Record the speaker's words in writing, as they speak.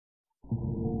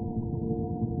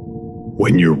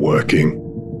when you're working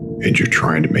and you're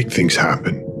trying to make things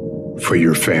happen for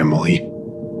your family,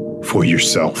 for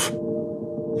yourself,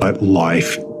 but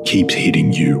life keeps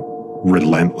hitting you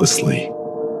relentlessly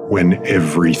when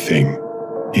everything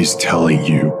is telling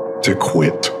you to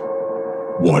quit.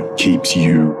 What keeps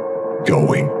you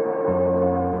going?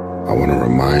 I want to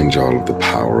remind y'all of the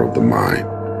power of the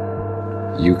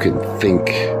mind. You can think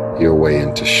your way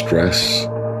into stress.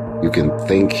 You can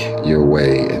think your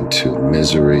way into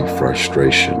misery,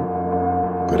 frustration.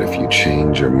 But if you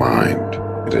change your mind,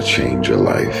 it'll change your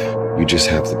life. You just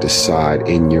have to decide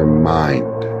in your mind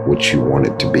what you want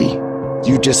it to be.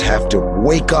 You just have to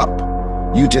wake up.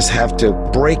 You just have to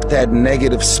break that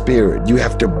negative spirit. You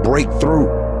have to break through.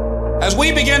 As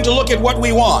we begin to look at what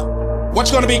we want,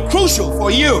 what's going to be crucial for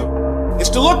you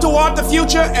is to look toward the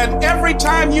future, and every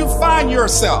time you find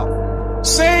yourself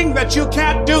saying that you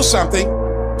can't do something,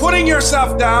 putting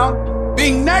yourself down,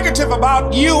 being negative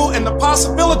about you and the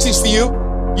possibilities for you,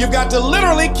 you've got to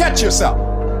literally catch yourself.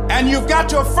 And you've got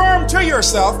to affirm to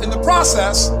yourself in the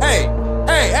process, hey,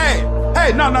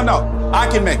 no, I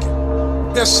can make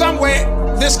it. There's some way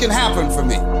this can happen for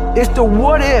me. It's the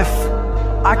what if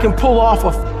I can pull off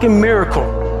a fucking miracle.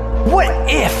 What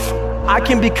if I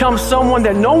can become someone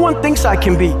that no one thinks I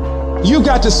can be? You've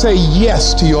got to say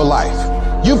yes to your life.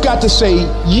 You've got to say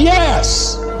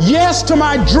yes. Yes to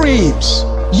my dreams.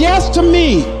 Yes to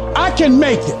me. I can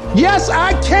make it. Yes,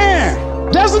 I can.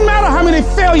 Doesn't matter how many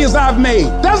failures I've made.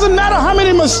 Doesn't matter how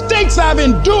many mistakes I've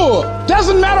endured.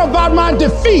 Doesn't matter about my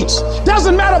defeats.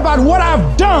 Doesn't matter about what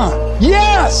I've done.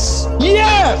 Yes.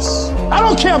 Yes. I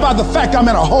don't care about the fact I'm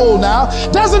in a hole now.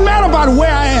 Doesn't matter about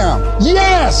where I am.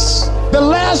 Yes. The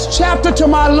last chapter to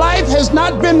my life has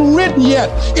not been written yet.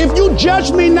 If you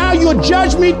judge me now, you'll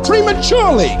judge me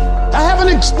prematurely. I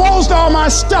haven't exposed all my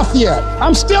stuff yet.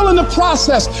 I'm still in the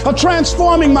process of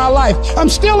transforming my life. I'm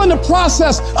still in the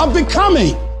process of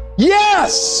becoming.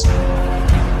 Yes.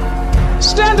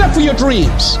 Stand up for your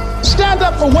dreams. Stand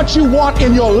up for what you want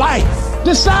in your life.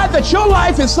 Decide that your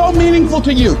life is so meaningful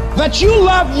to you, that you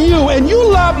love you and you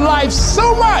love life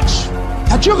so much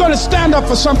that you're going to stand up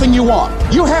for something you want.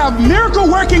 You have miracle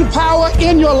working power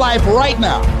in your life right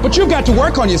now, but you've got to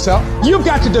work on yourself. You've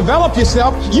got to develop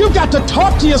yourself. You've got to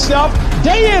talk to yourself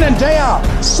day in and day out,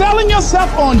 selling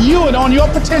yourself on you and on your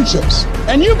potentials.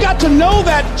 And you've got to know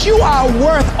that you are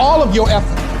worth all of your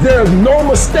effort. There is no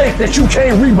mistake that you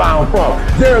can't rebound from.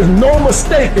 There is no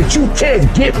mistake that you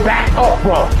can't get back up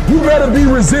from. You better be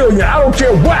resilient. I don't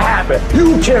care what happened.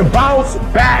 You can bounce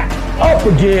back up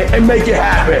again and make it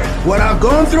happen. What I've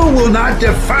gone through will not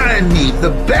define me.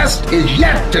 The best is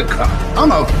yet to come. I'm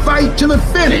gonna fight to the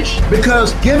finish,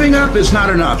 because giving up is not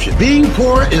an option. Being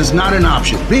poor is not an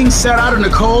option. Being set out in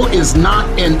the cold is not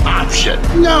an option.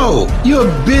 No, you're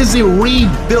busy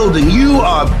rebuilding. You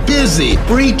are busy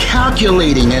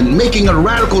recalculating and making a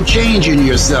radical change in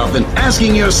yourself and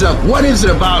asking yourself, what is it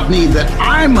about me that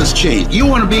I must change? You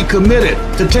want to be committed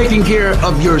to taking care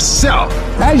of yourself.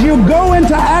 As you go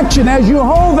into action, as you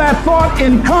hold that thought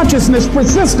in consciousness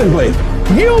persistently,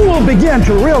 you will begin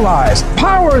to realize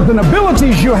powers and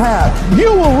abilities you have.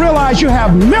 You will realize you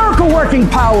have miracle working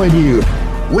power in you.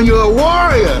 When you're a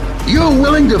warrior, you're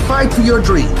willing to fight for your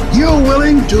dream. You're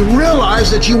willing to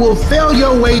realize that you will fail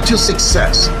your way to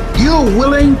success. You're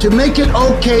willing to make it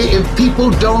okay if people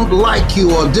don't like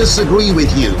you or disagree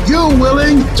with you. You're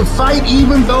willing to fight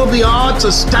even though the odds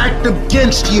are stacked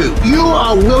against you. You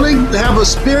are willing to have a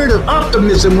spirit of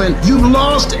optimism when you've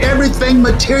lost everything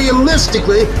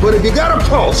materialistically, but if you got a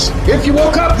pulse, if you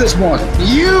woke up this morning,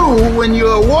 when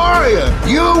you're a warrior,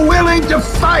 you're willing to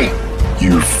fight.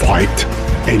 You fight,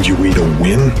 and you either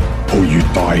win or you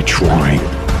die trying.